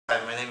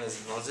name is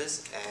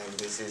Moises, and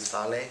this is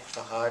Faleh,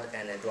 Fahad,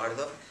 and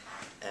Eduardo,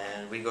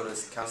 and we go to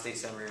Cal State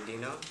San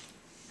Bernardino,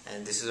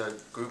 and this is our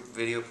group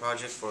video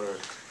project for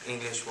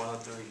English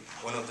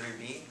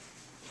 103B,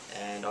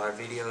 and our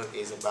video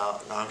is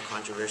about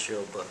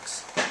non-controversial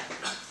books.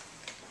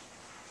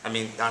 I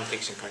mean,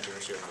 non-fiction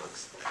controversial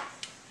books.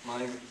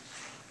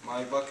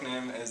 My book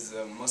name is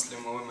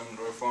Muslim Women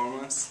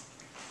Reformers,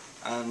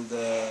 and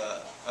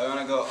I want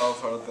to go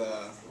over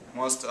the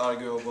most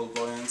arguable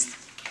points.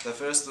 The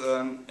first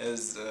one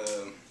is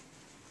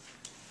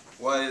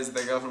why is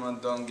the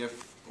government don't give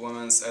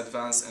women's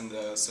advance in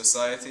the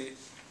society,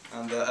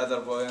 and the other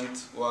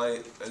point, why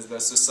is the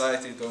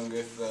society don't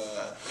give the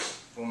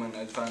women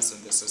advance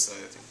in the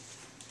society.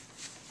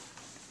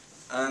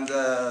 And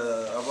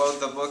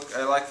about the book,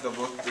 I like the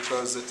book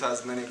because it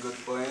has many good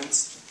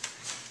points.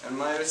 In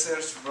my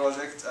research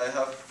project, I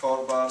have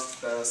 4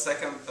 parts.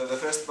 The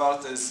first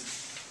part is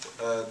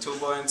 2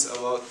 points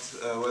about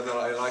whether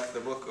I like the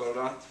book or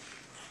not,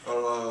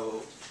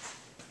 or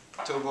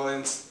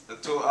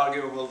 2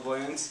 arguable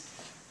points.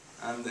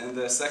 And in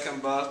the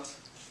second part,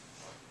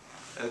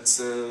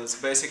 it's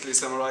basically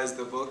summarize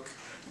the book,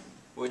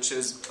 which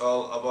is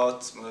all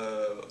about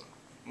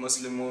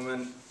Muslim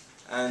women,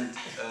 and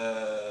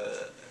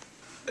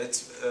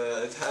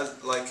it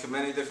has like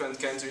many different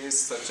countries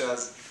such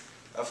as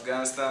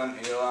Afghanistan,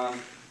 Iran,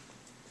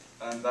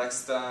 and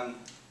Pakistan,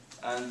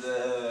 and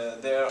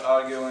they're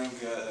arguing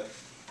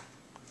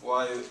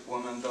why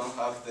women don't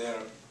have their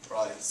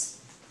rights.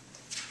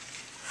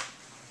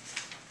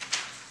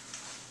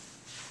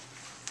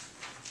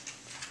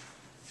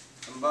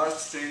 In part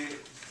 3,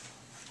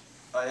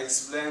 I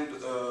explained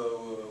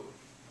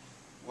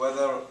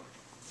whether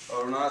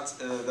or not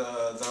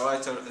the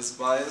writer is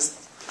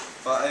biased,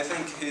 but I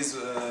think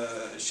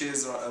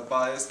she's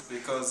biased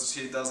because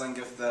she doesn't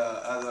give the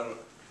other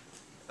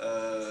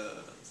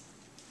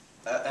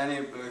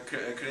any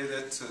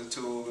credit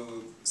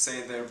to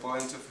say their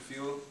point of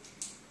view.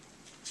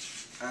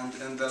 And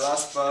in the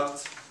last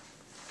part,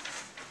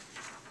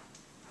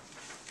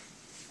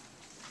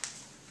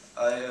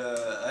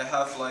 I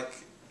have like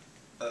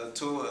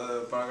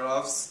 2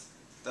 paragraphs.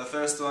 The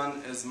first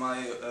one is my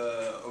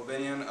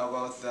opinion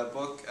about the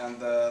book, and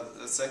the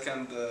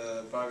second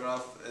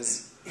paragraph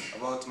is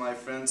about my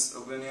friend's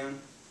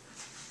opinion.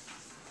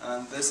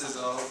 And this is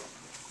all.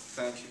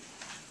 Thank you.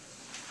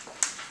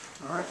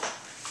 All right.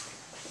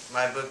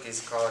 My book is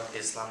called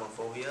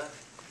Islamophobia,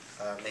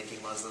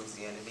 Making Muslims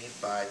the Enemy,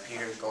 by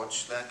Peter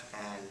Gottschalk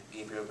and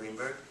Gabriel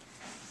Greenburg.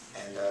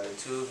 And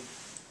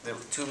the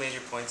two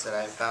major points that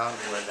I found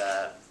were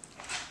that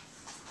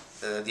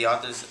the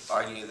authors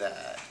argue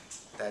that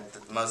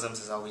the Muslims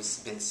has always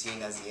been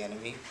seen as the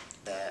enemy,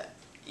 that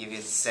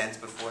even since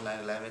before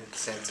 9/11,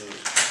 since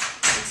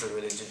the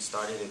religion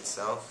started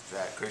itself,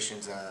 that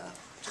Christians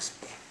just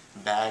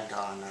bagged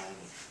on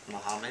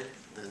Muhammad,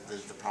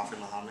 the Prophet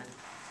Muhammad.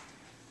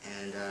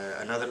 And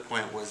another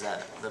point was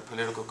that the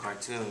political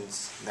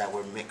cartoons that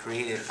were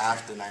created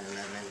after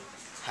 9/11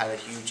 had a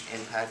huge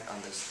impact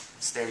on the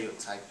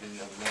stereotyping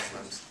of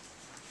Muslims.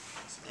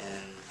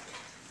 And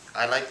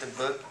I liked the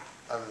book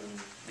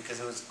because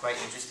it was quite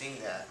interesting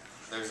that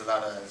there's a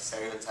lot of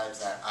stereotypes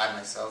that I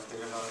myself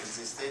didn't know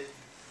existed,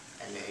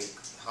 and it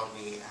helped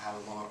me have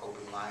a more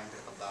open mind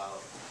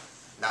about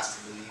not to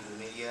believe the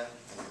media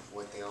and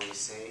what they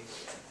always say.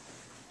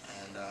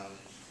 And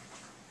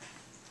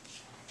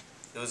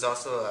it was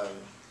also,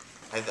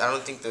 I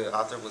don't think the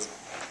author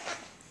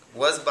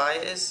was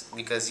biased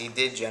because he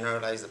did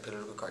generalize the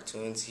political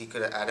cartoons. He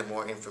could have added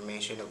more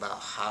information about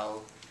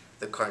how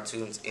the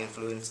cartoons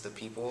influenced the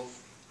people,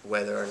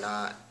 whether or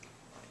not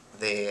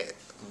the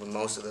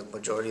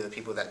majority of the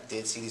people that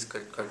did see these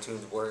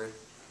cartoons were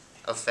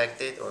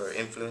affected or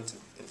influenced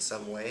in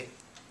some way.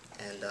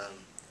 And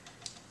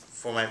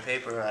for my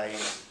paper,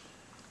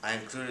 I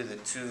included the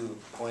 2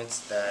 points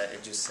that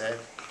it just said,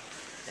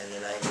 and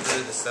then I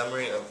included the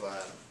summary of,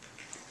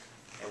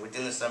 and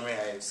within the summary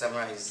I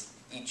summarized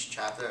each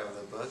chapter of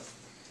the book,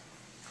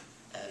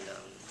 and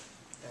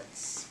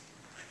that's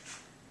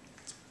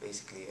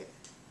basically it.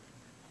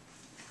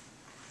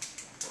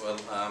 Well,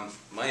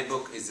 my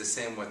book is the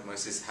same what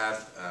Moises had,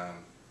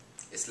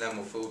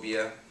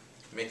 Islamophobia,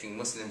 Making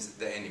Muslims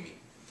the Enemy.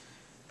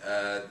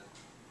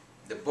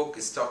 The book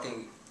is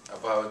talking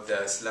about the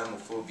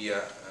Islamophobia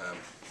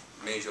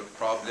major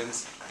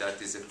problems that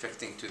is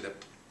affecting to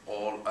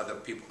all other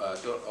people,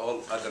 to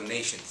all other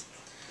nations.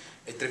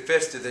 It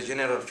refers to the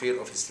general fear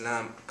of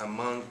Islam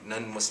among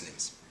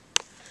non-Muslims.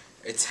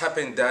 It's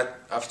happened that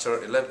after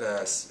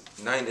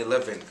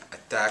 9/11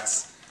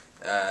 attacks,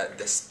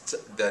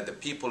 the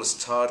people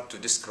start to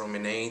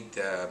discriminate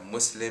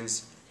Muslims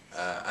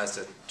as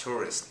a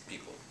tourist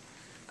people.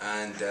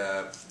 And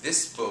this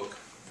book,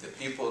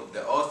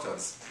 the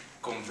authors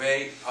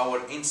convey our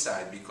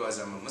inside, because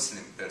I'm a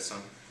Muslim person,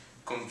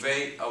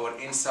 convey our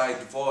inside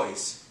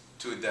voice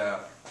to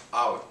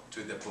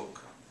the book,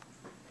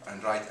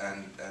 and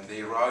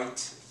they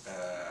write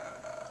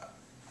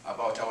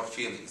about our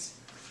feelings.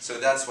 So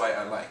that's why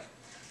I like.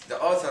 The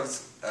authors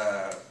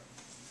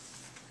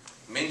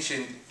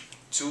mentioned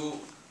 2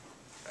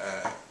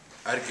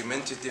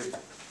 argumentative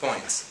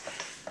points.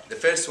 The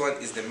first one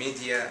is the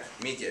media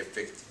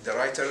effect.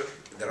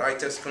 The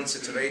writers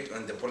concentrate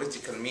on the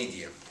political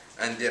media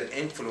and their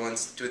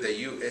influence to the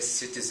U.S.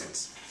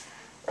 citizens.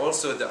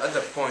 Also, the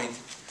other point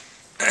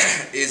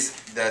is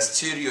the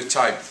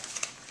stereotype.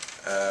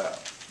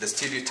 The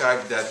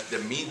stereotype that the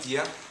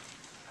media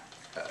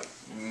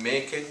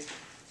make it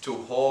to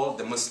hold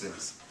the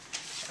Muslims.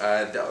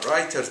 The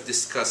writers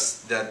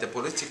discuss that the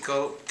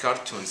political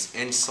cartoons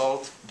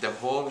insult the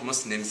whole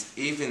Muslims,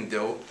 even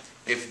though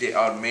if they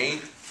are made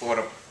for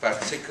a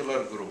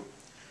particular group.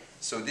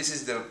 So this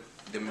is the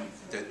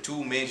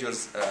two major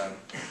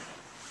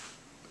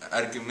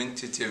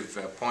argumentative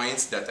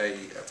points that I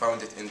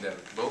found it in the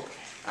book,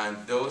 and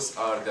those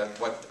are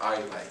what I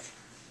like.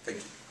 Thank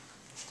you.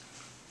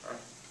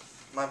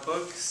 My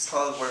book is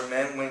called Where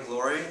Men Win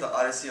Glory, The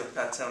Odyssey of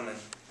Pat Tillman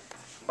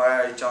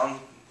by John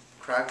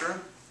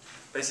Krakauer.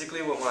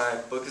 Basically what my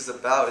book is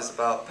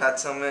about Pat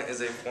Tillman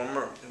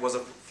was a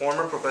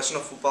former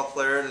professional football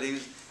player and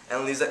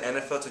leaves the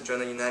NFL to join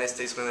the United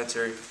States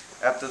military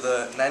after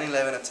the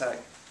 9/11 attack.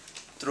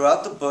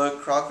 Throughout the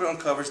book, Krakauer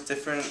uncovers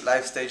different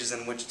life stages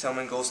in which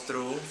Tillman goes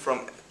through,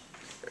 from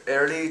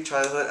early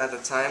childhood at the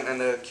time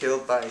and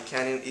killed by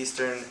Canyon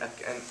Eastern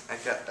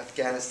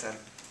Afghanistan.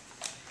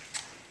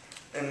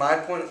 In my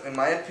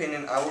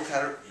opinion, I will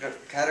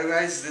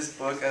categorize this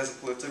book as a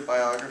political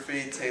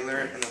biography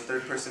tailored in the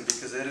third person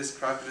because it is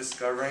Krakauer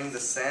discovering the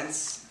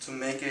sense to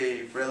make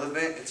it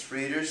relevant its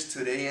readers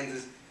today,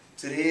 and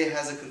today it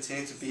has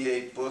continued to be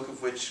a book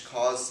of which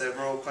caused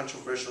several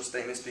controversial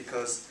statements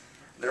because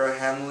there are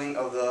handling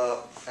of the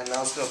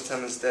announcement of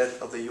Tillman's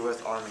death of the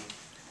U.S. Army.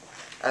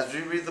 As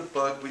we read the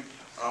book,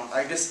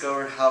 I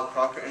discovered how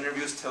Krakauer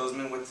interviews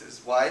Tillman with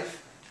his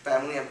wife,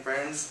 family and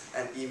friends,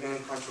 and even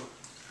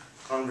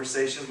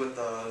conversations with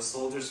the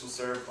soldiers who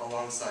served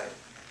alongside.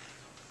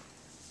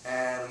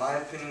 And in my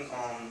opinion,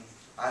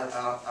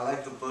 I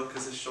like the book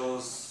because it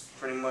shows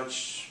pretty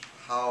much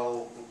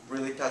how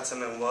really Pat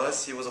Tillman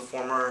was. He was a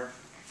former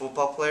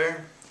football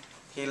player.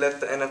 He left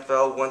the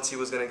NFL once he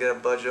was going to get a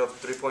budget of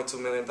 $3.2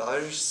 million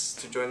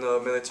to join the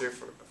military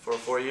for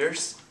 4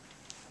 years.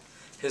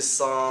 His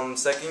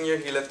second year,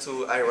 he left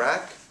to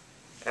Iraq.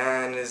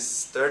 And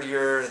his third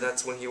year,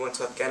 that's when he went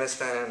to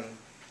Afghanistan and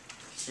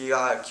he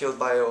got killed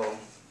by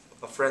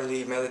a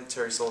friendly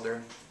military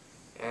soldier.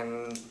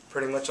 And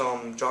pretty much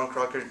John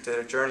Krakauer did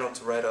a journal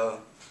to write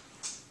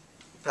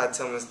Pat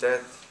Tillman's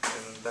death,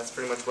 and that's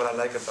pretty much what I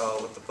like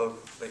about with the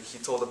book. Like, he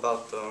told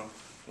about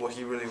what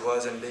he really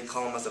was, and they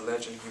call him as the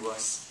legend he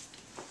was.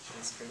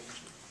 That's pretty much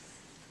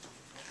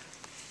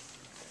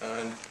it.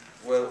 And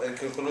well, in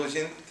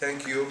conclusion,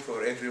 thank you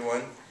for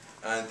everyone,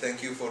 and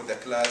thank you for the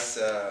class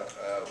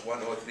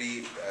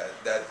 103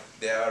 that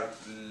they are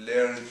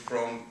learned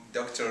from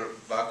Dr.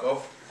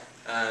 Buckhoff,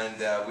 and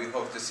we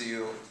hope to see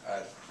you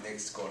at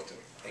next quarter.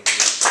 Thank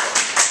you.